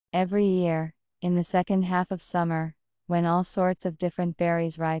Every year, in the second half of summer, when all sorts of different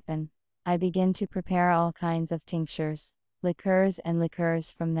berries ripen, I begin to prepare all kinds of tinctures, liqueurs and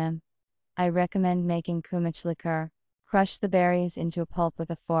liqueurs from them. I recommend making Kumach liqueur. Crush the berries into a pulp with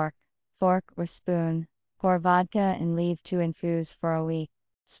a fork or spoon, pour vodka and leave to infuse for a week.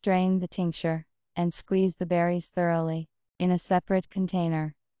 Strain the tincture, and squeeze the berries thoroughly. In a separate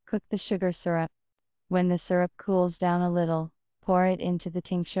container, cook the sugar syrup. When the syrup cools down a little, pour it into the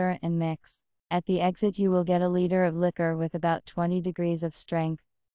tincture and mix. At the exit you will get a liter of liquor with about 20 degrees of strength.